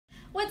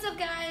What's up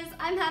guys,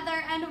 I'm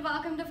Heather and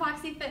welcome to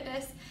Foxy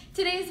Fitness.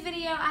 Today's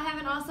video I have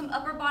an awesome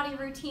upper body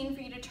routine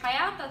for you to try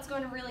out that's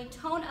going to really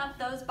tone up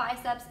those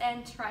biceps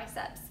and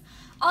triceps.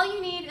 All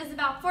you need is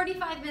about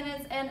 45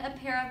 minutes and a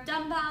pair of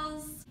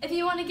dumbbells. If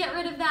you want to get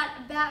rid of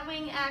that bat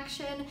wing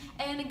action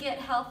and get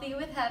healthy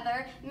with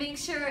Heather, make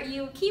sure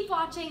you keep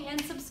watching and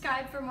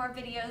subscribe for more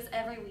videos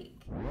every week.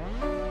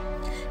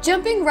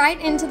 Jumping right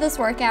into this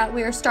workout,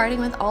 we are starting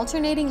with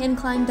alternating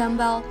incline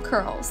dumbbell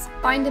curls.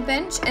 Find a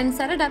bench and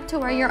set it up to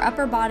where your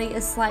upper body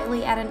is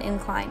slightly at an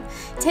incline.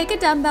 Take a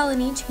dumbbell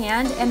in each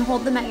hand and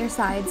hold them at your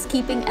sides,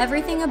 keeping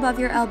everything above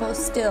your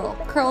elbows still.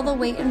 Curl the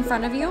weight in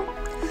front of you.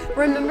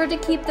 Remember to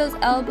keep those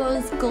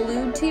elbows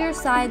glued to your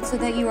sides so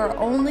that you are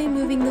only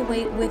moving the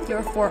weight with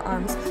your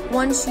forearms.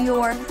 Once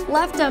your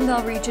left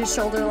dumbbell reaches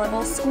shoulder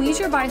level,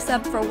 squeeze your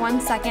bicep for 1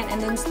 second and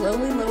then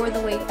slowly lower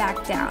the weight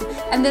back down.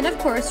 And then of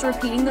course,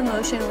 repeating the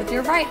motion with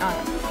your right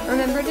arm.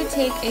 Remember to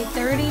take a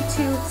 30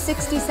 to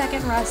 60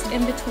 second rest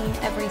in between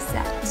every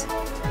set.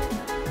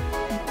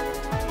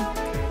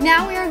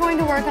 Now we are going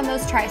to work on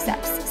those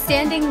triceps.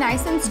 Standing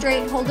nice and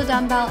straight, hold a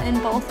dumbbell in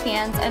both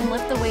hands and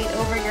lift the weight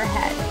over your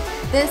head.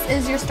 This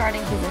is your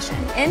starting position.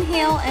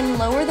 Inhale and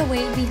lower the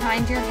weight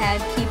behind your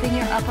head, keeping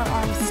your upper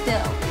arms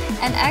still.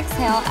 And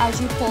exhale as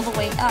you pull the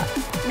weight up.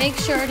 Make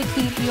sure to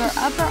keep your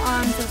upper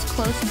arms as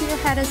close to your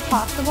head as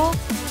possible.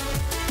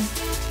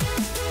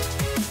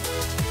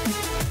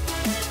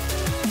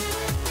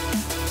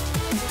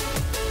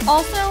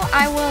 Also,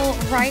 I will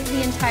write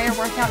the entire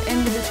workout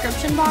in the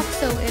description box,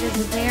 so it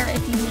is there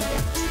if you need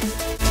it.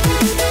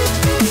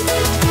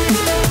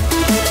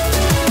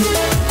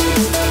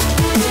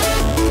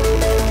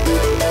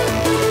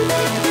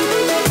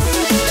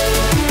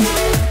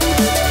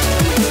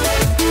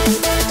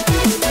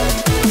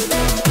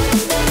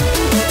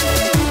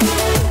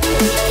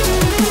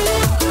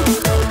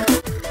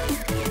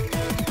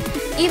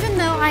 Even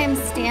though I am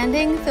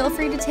standing, feel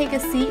free to take a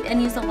seat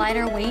and use a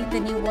lighter weight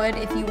than you would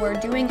if you were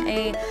doing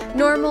a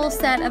normal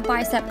set of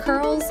bicep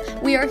curls.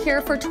 We are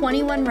here for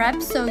 21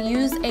 reps, so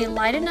use a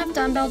light enough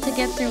dumbbell to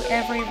get through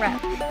every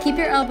rep. Keep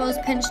your elbows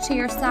pinched to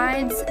your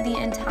sides the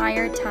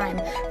entire time.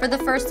 For the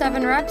first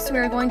 7 reps, we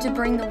are going to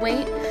bring the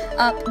weight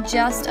up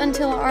just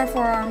until our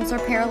forearms are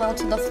parallel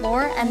to the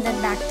floor and then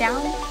back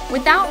down.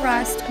 Without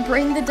rest,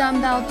 bring the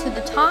dumbbell to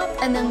the top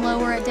and then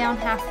lower it down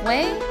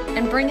halfway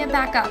and bring it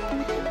back up.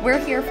 We're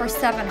here for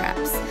 7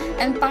 reps.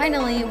 And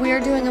finally, we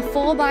are doing a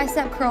full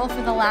bicep curl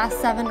for the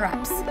last 7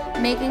 reps,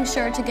 making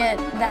sure to get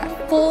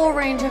that full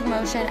range of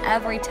motion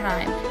every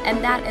time,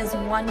 and that is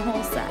 1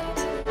 whole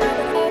set.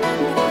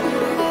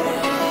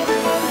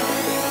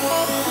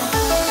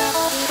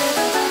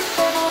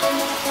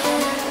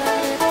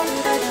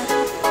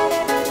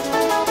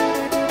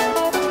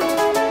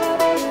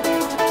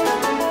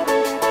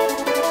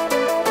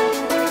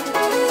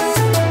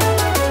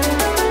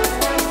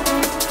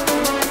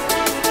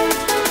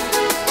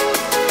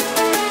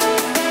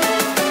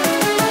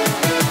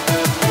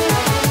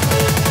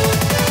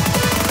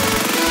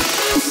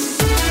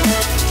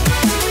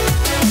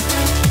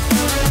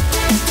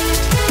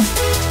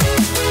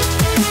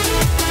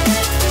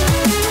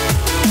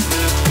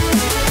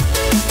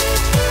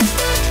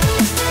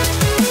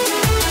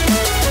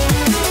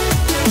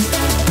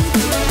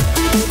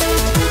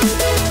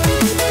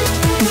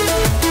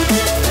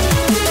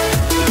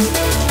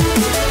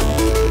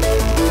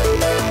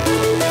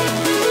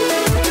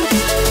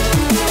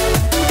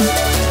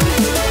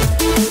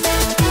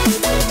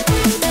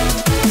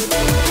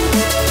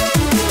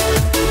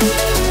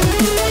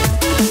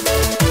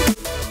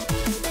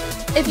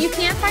 If you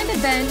can't find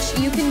a bench,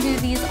 you can do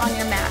these on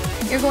your mat.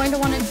 You're going to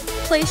want to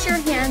place your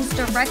hands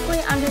directly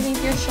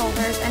underneath your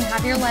shoulders and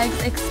have your legs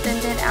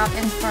extended out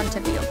in front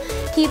of you.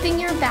 Keeping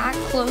your back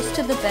close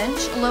to the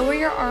bench, lower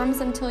your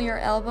arms until your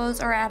elbows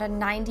are at a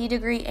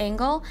 90-degree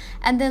angle,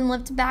 and then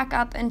lift back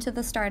up into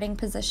the starting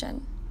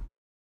position.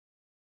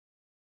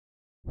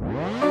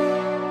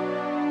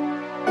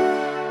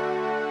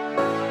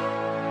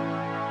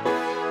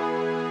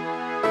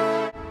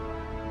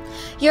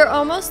 You're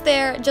almost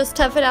there, just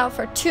tough it out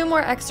for 2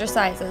 more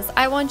exercises.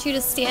 I want you to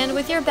stand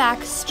with your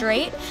back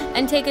straight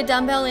and take a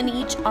dumbbell in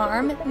each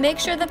arm. Make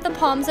sure that the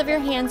palms of your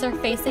hands are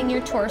facing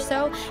your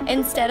torso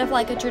instead of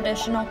like a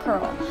traditional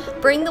curl.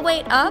 Bring the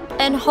weight up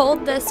and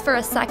hold this for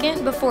a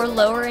second before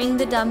lowering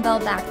the dumbbell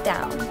back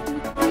down.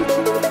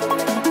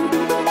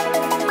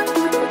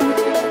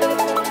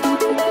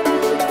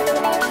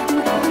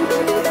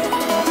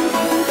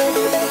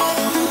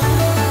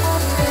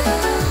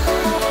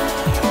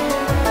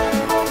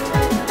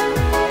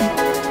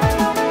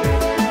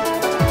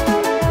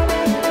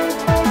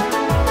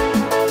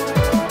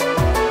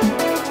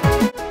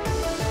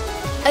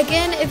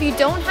 Again, if you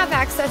don't have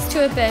access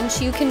to a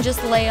bench, you can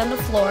just lay on the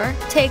floor.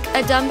 Take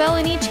a dumbbell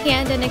in each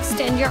hand and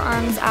extend your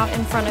arms out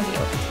in front of you.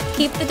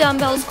 Keep the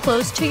dumbbells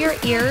close to your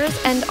ears,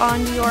 and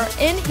on your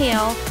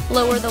inhale,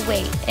 lower the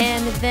weight.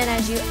 And then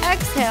as you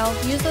exhale,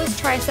 use those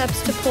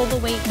triceps to pull the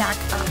weight back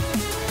up.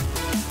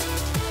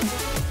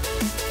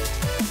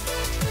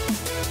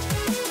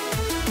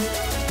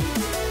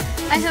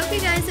 I hope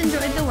you guys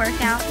enjoyed the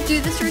workout.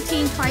 Do this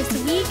routine twice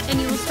a week and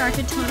you will start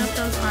to tone up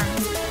those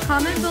arms.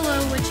 Comment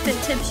below which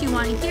fit tips you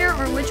want to hear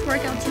or which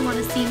workouts you want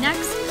to see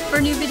next. For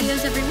new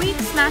videos every week,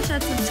 smash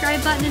that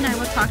subscribe button and I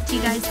will talk to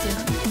you guys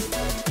soon.